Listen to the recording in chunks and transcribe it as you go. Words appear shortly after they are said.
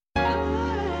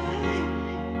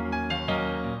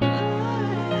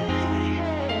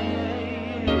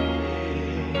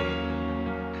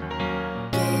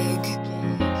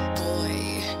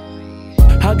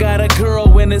I got a girl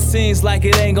when it seems like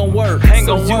it ain't gon' work.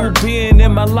 So you being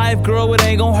in my life, girl, it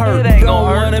ain't gon' hurt. Don't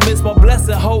wanna miss my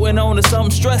blessing, holding on to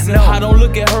something stressing. I don't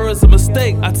look at her as a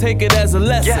mistake, I take it as a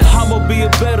lesson. I'ma be a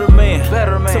better man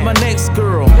to my next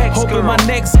girl. Hoping my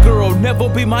next girl never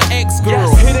be my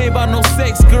ex-girl. It ain't about no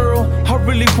sex, girl, I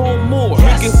really want more.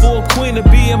 Looking for a queen to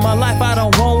be in my life, I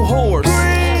don't want whores.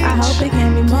 I hope it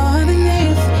can be more than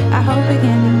this. I hope it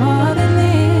can be more than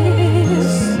this.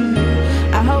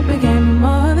 I hope it can be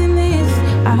more than this.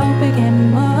 I hope it can be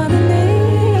more than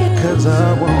this. 'Cause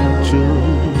I want you,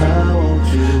 I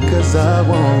want you. 'Cause I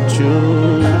want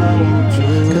you, I want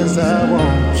you. 'Cause I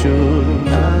want you,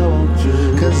 I want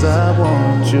you. 'Cause I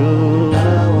want you,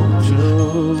 I want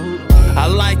you. I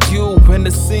like you and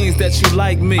the scenes that you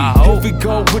like me. If we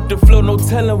go with the flow, no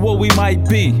telling what we might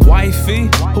be. Wifey,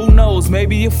 who knows,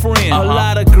 maybe a friend. A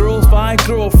lot of girls find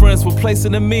girlfriends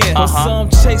replacing the men. But some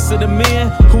chasing the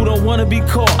men who don't wanna be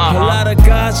caught. A lot of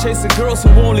guys chasing girls who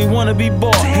only wanna be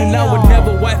bought. And I would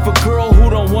never wife a girl who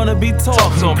don't wanna be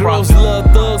taught. Girls love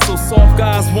thugs, so soft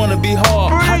guys wanna be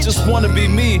hard. I just wanna be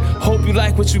me, hope you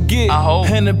like what you get.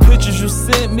 And the pictures you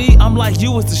sent me, I'm like,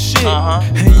 you was the shit.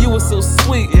 And you was so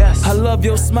sweet, I love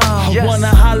your smile. I wanna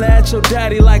holler at your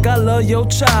daddy like I love your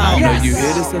child. I know you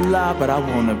hear this a lot, but I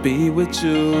wanna be with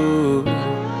you.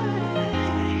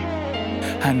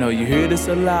 I know you hear this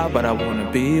a lot, but I wanna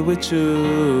be with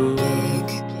you.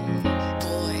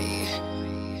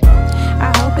 I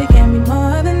hope it can be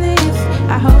more than this.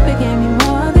 I hope it can be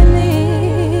more than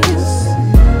this.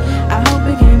 I hope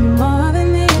it can be more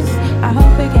than this. I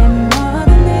hope it can be more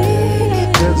than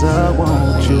this. 'Cause I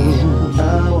want you,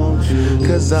 I want you.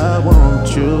 'Cause I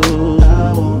want you,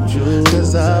 I want you.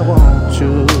 'Cause I want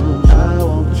you, I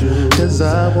want you. 'Cause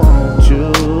I want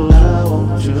you.